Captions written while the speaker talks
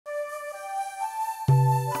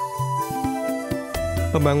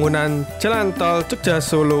Pembangunan Jalan Tol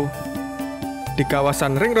Jogja-Solo di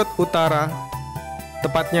kawasan Ringroad Utara,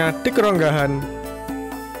 tepatnya di Kronggahan,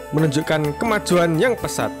 menunjukkan kemajuan yang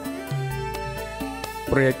pesat.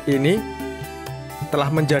 Proyek ini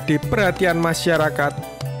telah menjadi perhatian masyarakat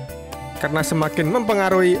karena semakin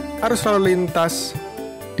mempengaruhi arus lalu lintas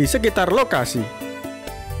di sekitar lokasi.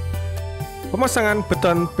 Pemasangan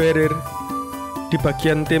beton barier di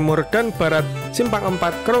bagian timur dan barat simpang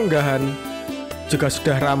 4 Kronggahan juga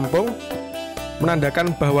sudah rampung,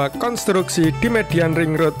 menandakan bahwa konstruksi di median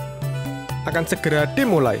ring road akan segera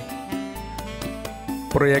dimulai.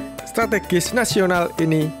 Proyek strategis nasional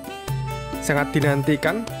ini sangat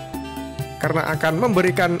dinantikan karena akan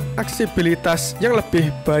memberikan aksesibilitas yang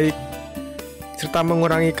lebih baik serta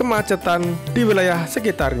mengurangi kemacetan di wilayah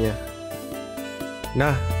sekitarnya.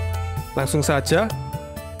 Nah, langsung saja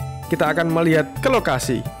kita akan melihat ke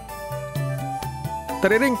lokasi.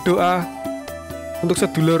 Teriring doa untuk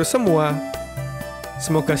sedulur semua,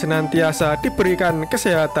 semoga senantiasa diberikan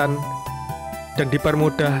kesehatan dan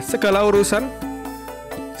dipermudah segala urusan,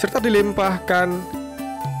 serta dilimpahkan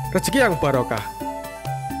rezeki yang barokah.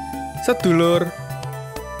 Sedulur,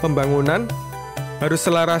 pembangunan harus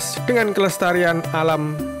selaras dengan kelestarian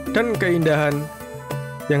alam dan keindahan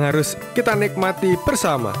yang harus kita nikmati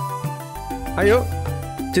bersama. Ayo,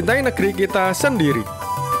 cintai negeri kita sendiri.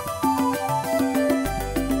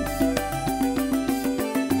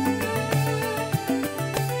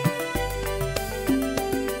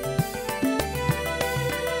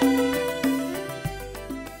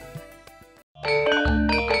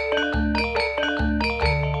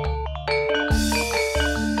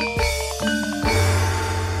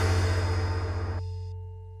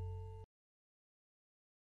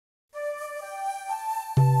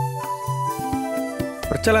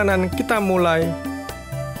 Perjalanan kita mulai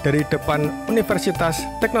dari depan Universitas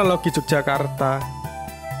Teknologi Yogyakarta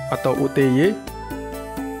atau UTY,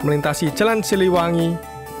 melintasi Jalan Siliwangi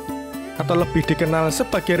atau lebih dikenal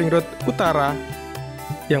sebagai Ringroad Utara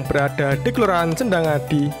yang berada di Kelurahan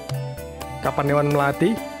Sendangadi, Kapanewon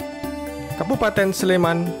Melati, Kabupaten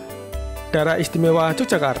Sleman, Daerah Istimewa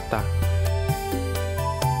Yogyakarta.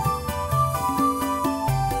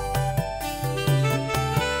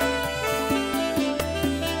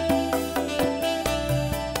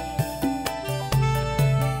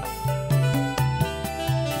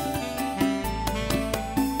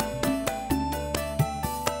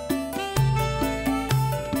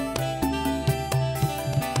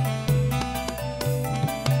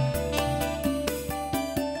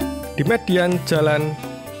 Di median jalan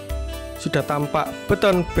sudah tampak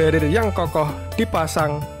beton barier yang kokoh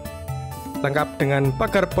dipasang, lengkap dengan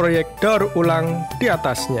pagar proyek daur ulang di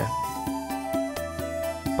atasnya.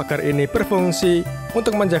 Pagar ini berfungsi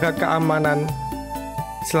untuk menjaga keamanan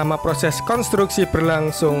selama proses konstruksi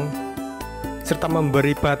berlangsung, serta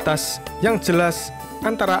memberi batas yang jelas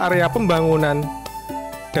antara area pembangunan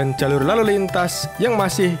dan jalur lalu lintas yang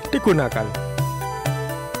masih digunakan.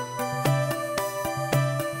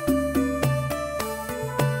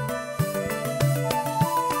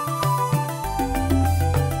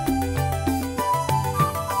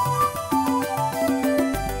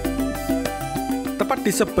 Tepat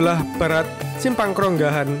di sebelah barat simpang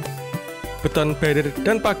Kronggahan, beton barier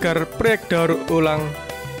dan pagar proyek daur ulang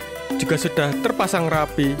juga sudah terpasang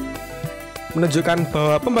rapi, menunjukkan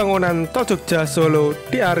bahwa pembangunan tol Jogja-Solo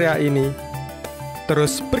di area ini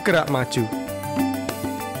terus bergerak maju.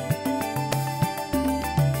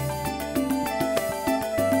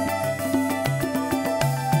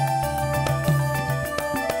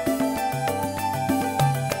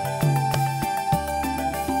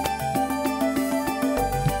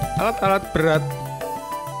 Alat-alat berat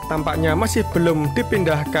tampaknya masih belum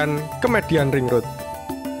dipindahkan ke median ring road.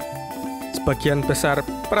 Sebagian besar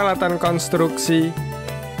peralatan konstruksi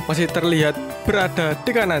masih terlihat berada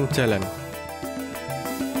di kanan jalan.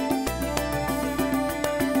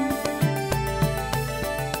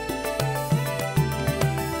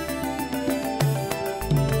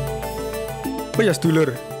 Oh ya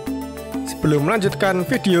sedulur, sebelum melanjutkan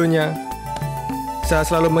videonya, saya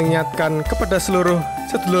selalu mengingatkan kepada seluruh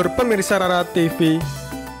sedulur pemirsa Rara TV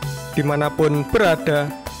dimanapun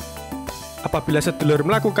berada, apabila sedulur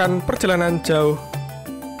melakukan perjalanan jauh,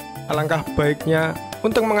 alangkah baiknya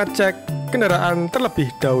untuk mengecek kendaraan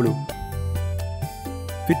terlebih dahulu.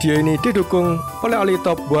 Video ini didukung oleh oli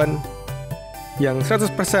top one yang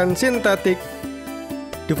 100% sintetik,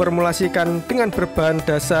 diformulasikan dengan berbahan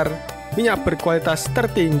dasar minyak berkualitas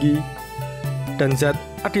tertinggi dan zat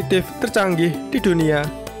aditif tercanggih di dunia,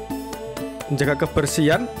 menjaga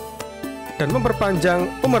kebersihan dan memperpanjang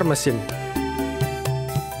umur mesin.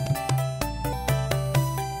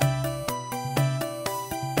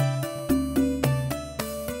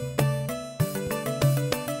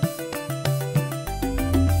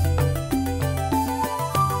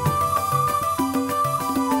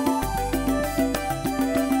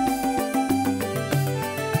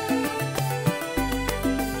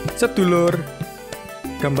 Sedulur,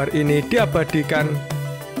 gambar ini diabadikan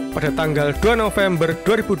pada tanggal 2 November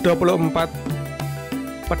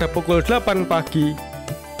 2024 pada pukul 8 pagi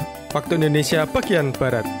waktu Indonesia bagian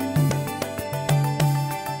Barat.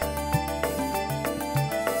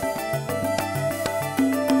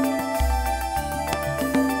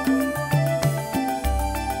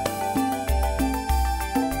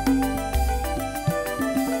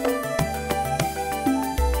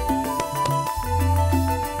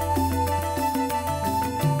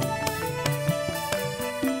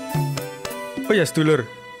 Oh ya sedulur,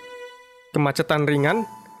 kemacetan ringan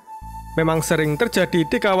memang sering terjadi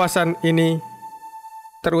di kawasan ini,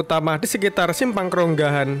 terutama di sekitar simpang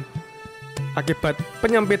Kronggahan, akibat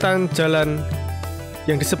penyempitan jalan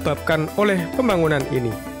yang disebabkan oleh pembangunan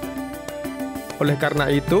ini. Oleh karena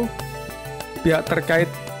itu, pihak terkait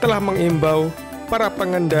telah mengimbau para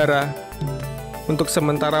pengendara untuk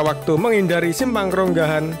sementara waktu menghindari simpang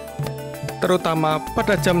Kronggahan, terutama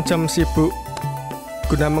pada jam-jam sibuk,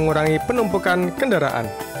 guna mengurangi penumpukan kendaraan.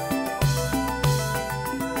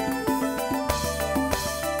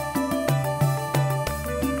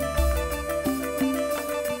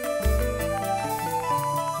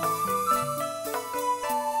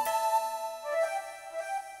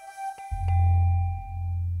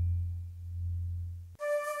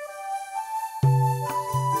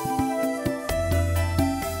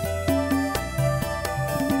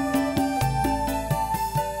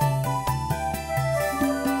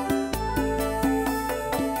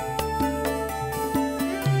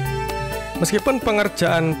 Meskipun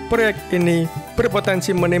pengerjaan proyek ini berpotensi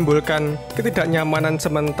menimbulkan ketidaknyamanan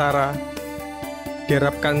sementara,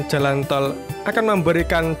 diharapkan jalan tol akan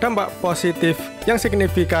memberikan dampak positif yang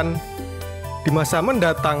signifikan di masa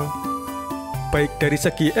mendatang, baik dari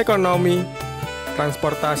segi ekonomi,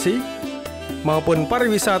 transportasi, maupun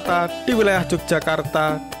pariwisata di wilayah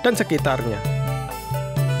Yogyakarta dan sekitarnya.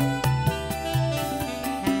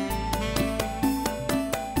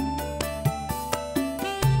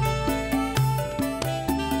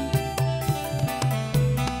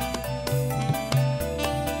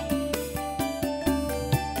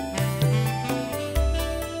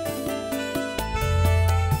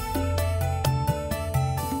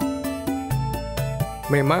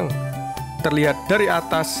 Memang terlihat dari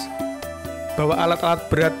atas bahwa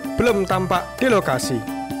alat-alat berat belum tampak di lokasi.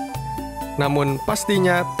 Namun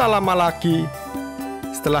pastinya tak lama lagi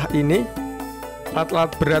setelah ini,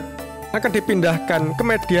 alat-alat berat akan dipindahkan ke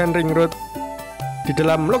median Ringroad di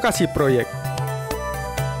dalam lokasi proyek.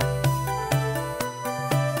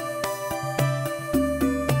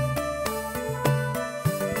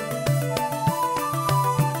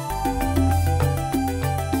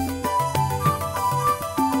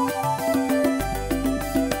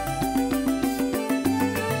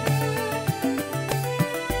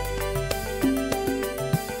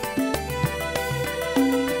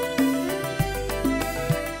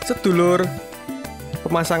 Sedulur,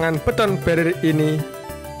 pemasangan beton barier ini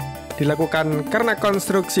dilakukan karena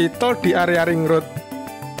konstruksi tol di area Ringroad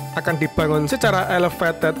akan dibangun secara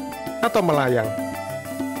elevated atau melayang.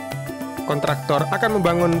 Kontraktor akan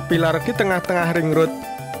membangun pilar di tengah-tengah Ringroad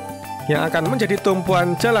yang akan menjadi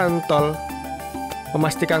tumpuan jalan tol,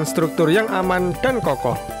 memastikan struktur yang aman dan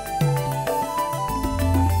kokoh.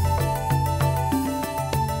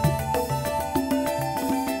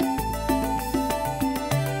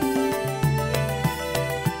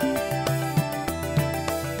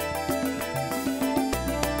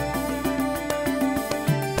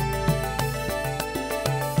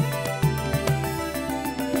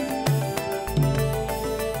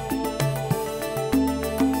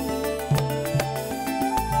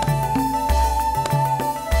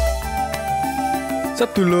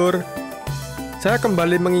 Sedulur, saya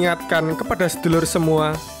kembali mengingatkan kepada sedulur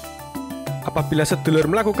semua, apabila sedulur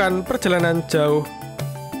melakukan perjalanan jauh,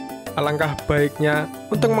 alangkah baiknya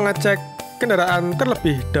untuk mengecek kendaraan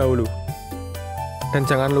terlebih dahulu. Dan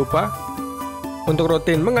jangan lupa untuk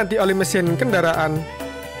rutin mengganti oli mesin kendaraan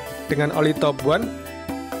dengan oli top one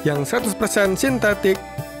yang 100% sintetik,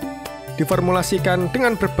 diformulasikan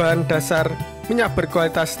dengan berbahan dasar minyak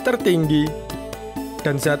berkualitas tertinggi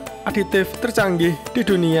dan zat aditif tercanggih di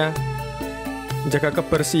dunia, menjaga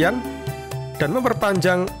kebersihan dan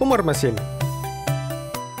memperpanjang umur mesin.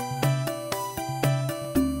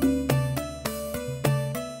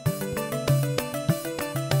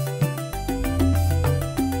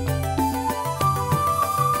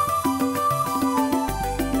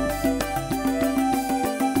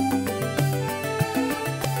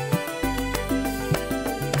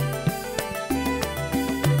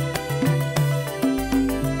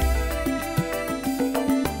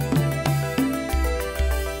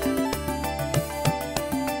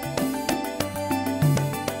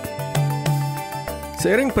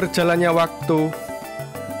 Seiring berjalannya waktu,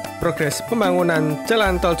 progres pembangunan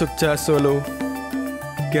Jalan Tol Jogja-Solo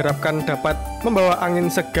diharapkan dapat membawa angin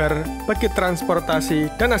segar bagi transportasi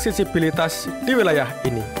dan aksesibilitas di wilayah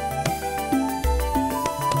ini.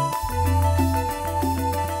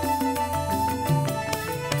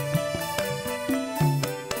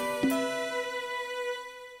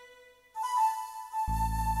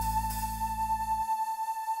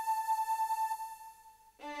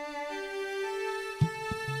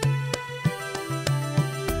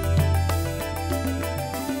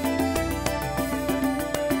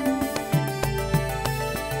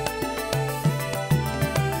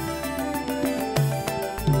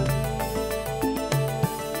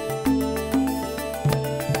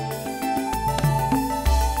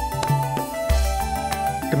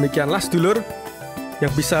 Demikianlah sedulur yang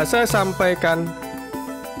bisa saya sampaikan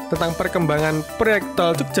tentang perkembangan proyek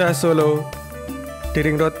tol Jogja-Solo di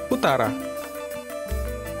Ringroad Utara.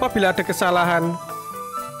 Apabila ada kesalahan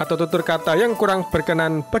atau tutur kata yang kurang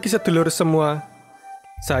berkenan bagi sedulur semua,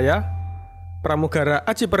 saya, Pramugara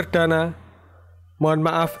Aji Perdana, mohon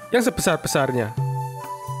maaf yang sebesar-besarnya.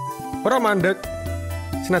 Ora mandek,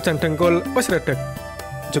 senajan dengkul wis redeg.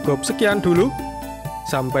 Cukup sekian dulu,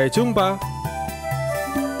 sampai jumpa.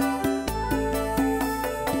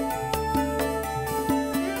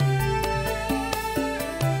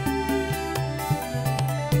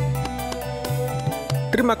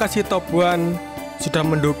 Terima kasih Top One sudah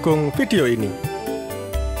mendukung video ini.